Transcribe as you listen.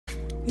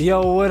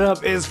Yo, what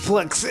up? It's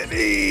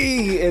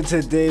Plexiety, and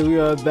today we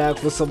are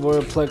back with some more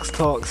Plex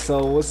talk.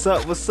 So what's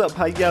up? What's up?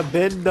 How y'all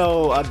been?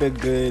 No, I've been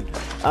good.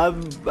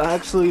 I've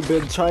actually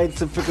been trying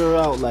to figure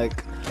out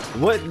like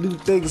what new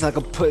things I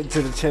can put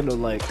into the channel.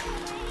 Like,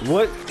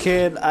 what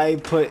can I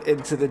put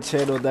into the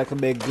channel that can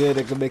make good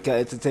and can make it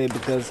entertained?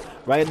 Because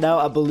right now,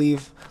 I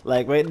believe,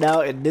 like right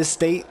now in this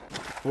state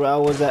where I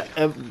was at,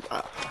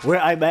 where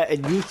I'm at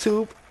in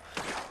YouTube,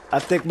 I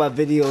think my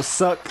videos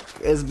suck.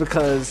 Is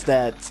because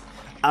that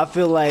I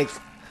feel like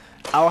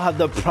I don't have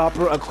the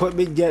proper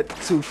equipment yet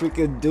to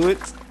freaking do it,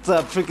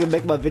 to freaking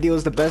make my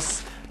videos the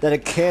best that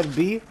it can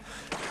be.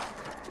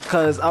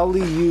 Cause I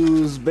only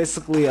use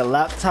basically a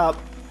laptop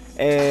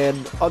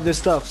and other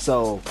stuff,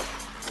 so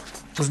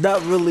it's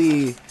not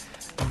really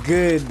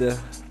good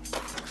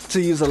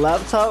to use a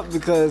laptop,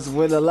 because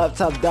when a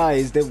laptop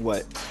dies, then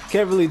what?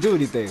 Can't really do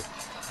anything.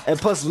 And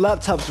plus,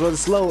 laptops run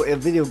slow in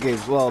video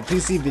games, well,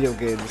 PC video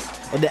games,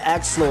 and they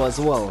act slow as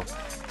well.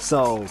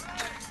 So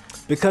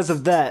because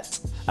of that,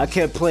 I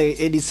can't play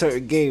any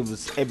certain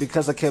games, and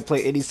because I can't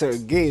play any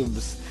certain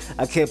games,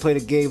 I can't play the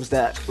games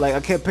that, like, I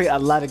can't play a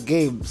lot of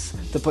games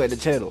to put in the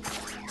channel.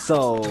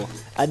 So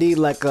I need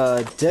like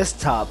a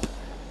desktop,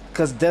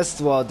 cause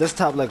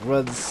desktop like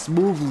runs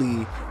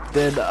smoothly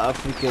than a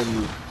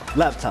freaking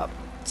laptop.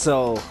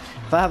 So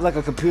if I have like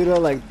a computer,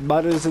 like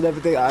monitors and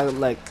everything,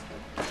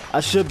 I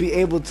should be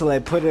able to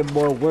like put in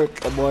more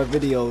work and more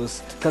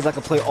videos, cause I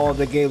can play all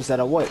the games that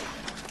I want,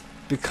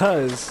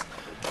 because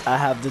I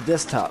have the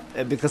desktop,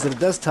 and because of the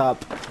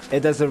desktop, it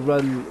doesn't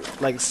run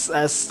like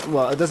as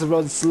well. It doesn't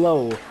run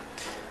slow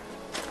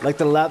like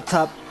the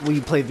laptop when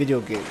you play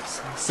video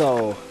games.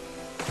 So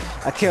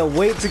I can't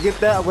wait to get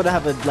that. I'm gonna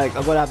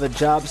have a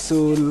job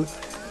soon,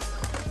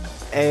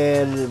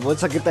 and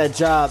once I get that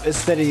job, it's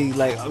steady.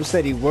 Like, I'm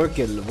steady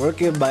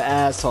working my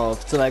ass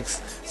off to like,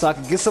 so I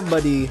can get some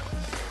money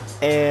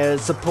and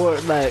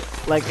support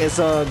get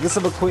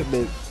some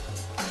equipment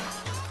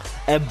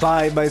and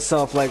buy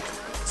myself like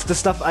the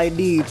stuff I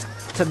need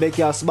to make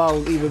y'all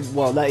smile even,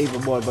 well, not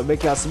even more, but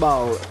make y'all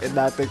smile and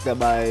not think that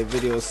my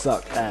videos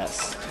suck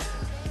ass.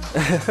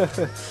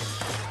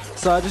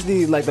 So I just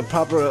need like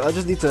I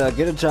just need to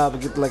get a job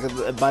and get like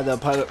buy the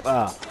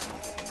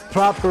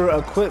proper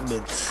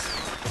equipment.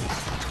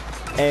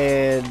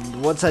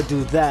 And once I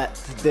do that,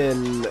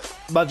 then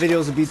my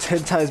videos will be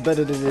 10 times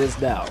better than it is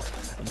now.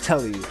 I'm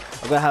telling you.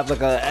 I'm gonna have like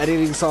a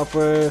editing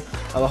software,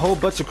 a whole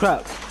bunch of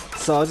crap.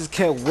 So I just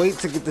can't wait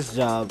to get this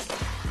job,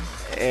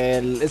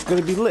 and it's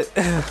gonna be lit.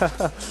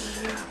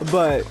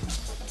 But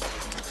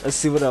let's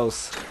see what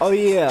else. Oh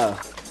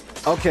yeah.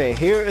 Okay,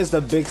 here is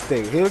the big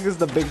thing. Here is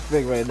the big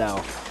thing right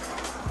now.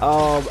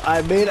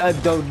 I made a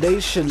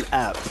donation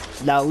app.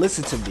 Now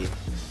listen to me.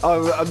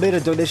 Oh, I made a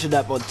donation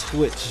app on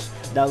Twitch.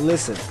 Now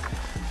listen.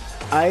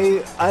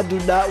 I do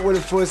not want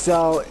to force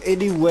out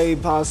any way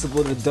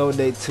possible to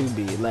donate to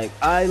me.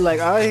 I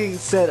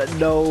said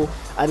no.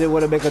 I didn't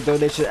want to make a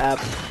donation app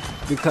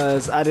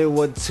because I didn't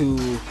want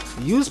to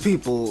use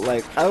people.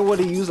 Like, I want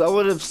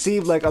to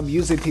seem like I'm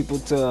using people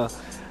to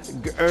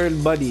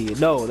earn money.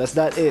 No, that's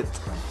not it.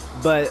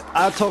 But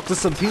I talked to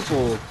some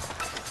people,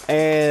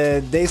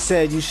 and they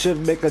said you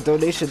should make a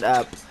donation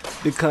app,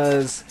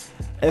 because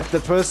if the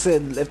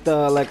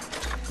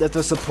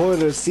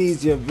supporter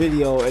sees your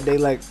video and they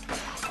like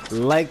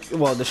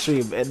the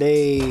stream, and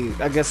they,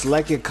 I guess,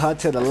 like your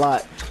content a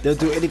lot, they'll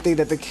do anything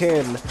that they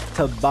can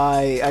to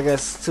buy, I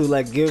guess, to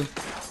like give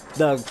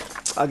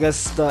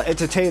the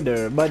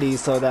entertainer money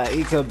so that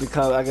he can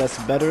become, I guess,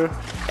 better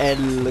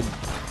and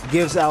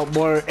gives out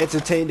more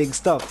entertaining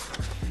stuff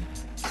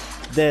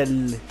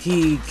than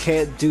he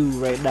can't do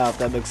right now, if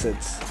that makes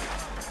sense.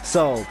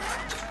 So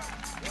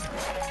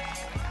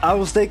I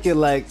was thinking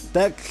like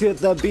that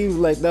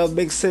would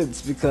make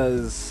sense,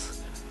 because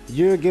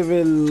you're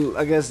giving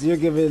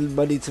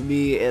money to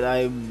me, and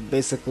I'm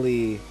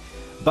basically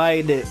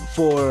buying it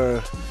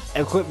for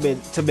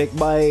equipment to make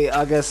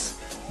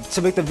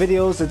to make the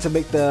videos and to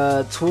make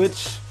the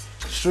Twitch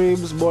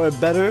streams more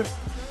better.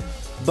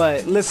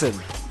 But listen,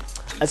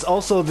 it's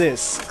also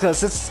this, because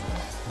since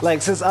I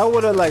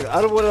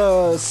I don't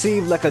wanna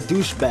seem like a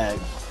douchebag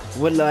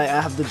when I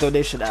have the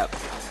donation app,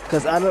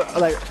 because I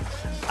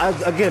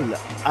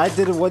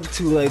didn't want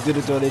to like do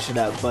the donation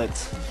app, but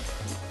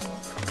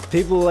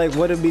people like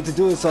wanted me to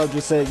do it, so I'm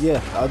just saying,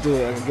 yeah, I'll do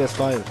it. I guess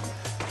fine.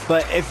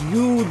 But if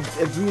you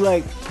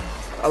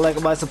are like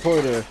my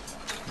supporter,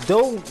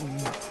 don't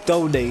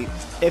donate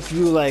if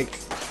you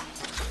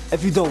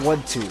don't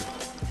want to.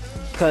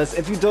 Cause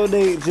if you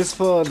donate just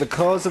for the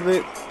cause of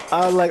it,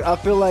 I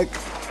feel like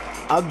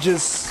I'm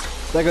just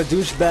like a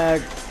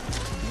douchebag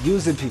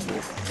using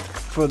people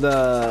for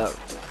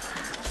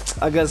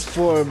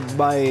for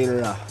my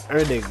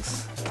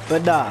earnings.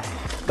 But nah.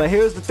 But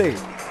here's the thing.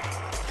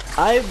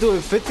 I'm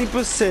doing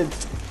 50%.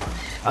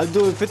 I'm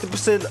doing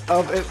 50%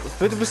 of it.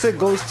 50%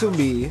 goes to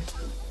me,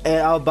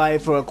 and I'll buy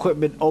it for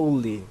equipment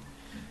only.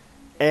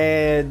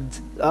 And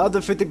the other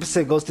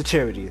 50% goes to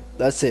charity.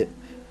 That's it.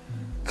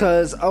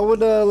 Cause I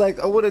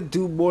wanna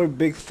do more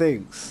big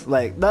things.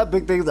 Like, not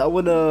big things. I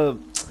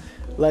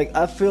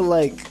feel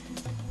like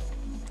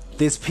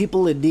there's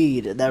people in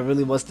need that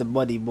really wants the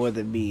money more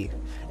than me,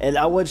 and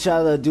I want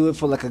y'all to do it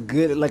for like a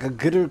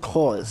gooder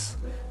cause.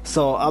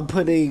 So I'm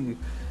putting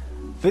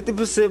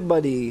 50%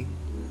 money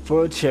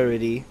for a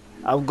charity.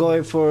 I'm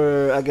going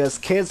for, I guess,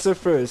 cancer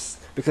first,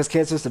 because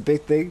cancer is a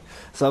big thing.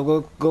 So I'm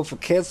gonna go for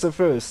cancer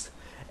first,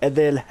 and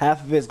then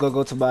half of it's gonna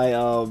go to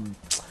my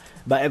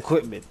my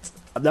equipment.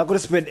 I'm not gonna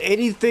spend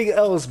anything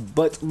else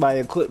but my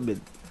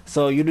equipment.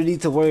 So you don't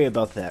need to worry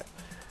about that.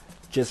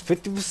 Just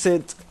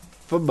 50%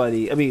 for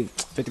money. I mean,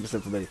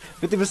 50% for money.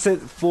 50%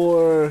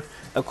 for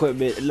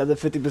equipment. Another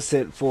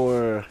 50%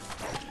 for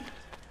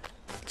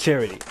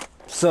charity.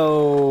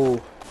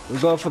 So we're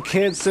going for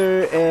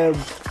cancer, and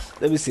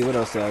let me see what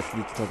else I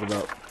need to talk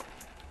about.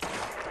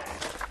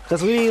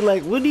 Cause we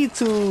need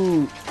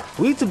to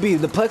be,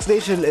 the Plex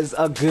Nation is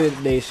a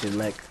good nation.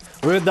 Like,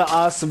 we're the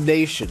awesome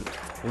nation.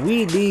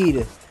 We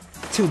need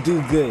to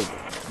do good.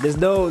 There's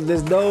no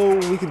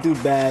we can do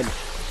bad.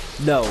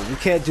 No, we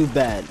can't do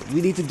bad.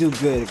 We need to do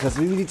good, because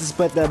we need to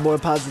spread that more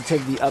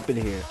positivity up in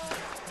here.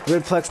 We're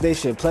in Plex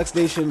Nation. Plex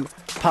Nation,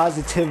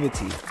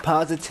 positivity.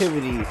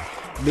 Positivity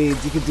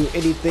means you can do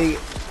anything.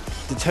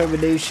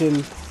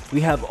 Determination,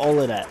 we have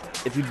all of that.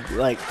 If you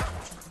like,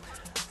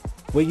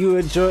 when you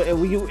enjoy and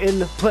when you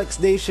in Plex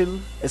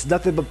Nation, it's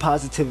nothing but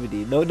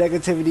positivity. No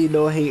negativity,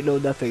 no hate, no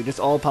nothing. Just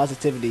all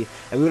positivity.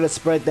 And we're gonna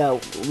spread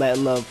that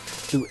love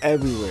through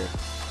everywhere.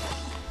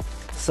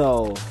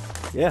 So,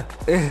 yeah.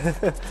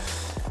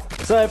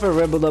 Sorry if I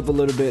rambled up a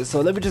little bit.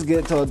 So let me just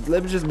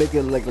make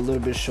it like a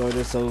little bit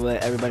shorter so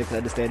that everybody can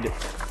understand it.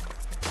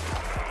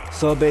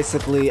 So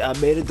basically, I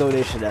made a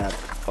donation app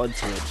on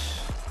Twitch,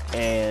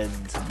 and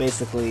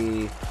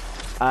basically,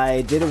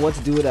 I didn't want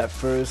to do it at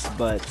first,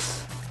 but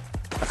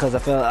because I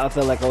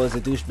felt like I was a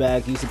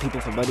douchebag using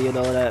people for money and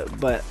all that.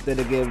 But then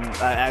again,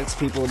 I asked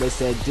people and they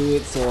said do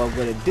it, so I'm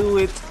gonna do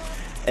it.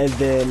 And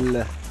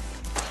then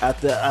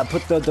after I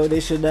put the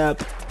donation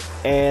app,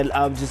 and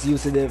I'm just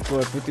using it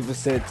for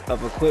 50%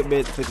 of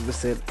equipment,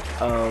 50%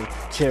 of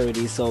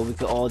charity, so we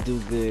can all do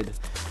good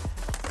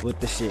with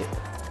the shit.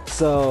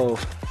 So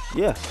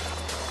yeah,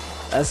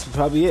 that's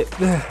probably it.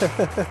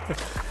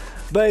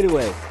 But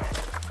anyway,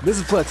 this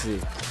is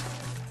Plexiety.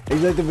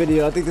 If you like the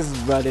video, I think this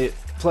is about it.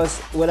 Plus,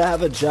 when I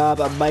have a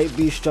job, I might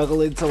be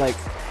struggling to like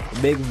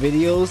make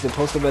videos and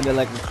post them at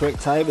like the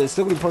correct time. It's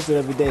still gonna be posted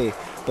every day,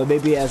 but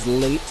maybe as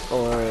late,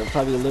 or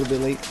probably a little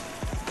bit late.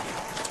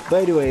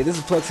 But anyway, this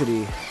is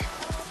Plexiety.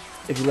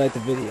 If you like the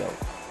video,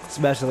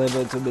 smash the like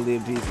button to a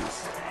million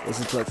pieces. This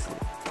is Plexiety.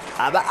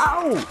 I'm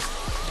out.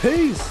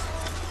 Peace.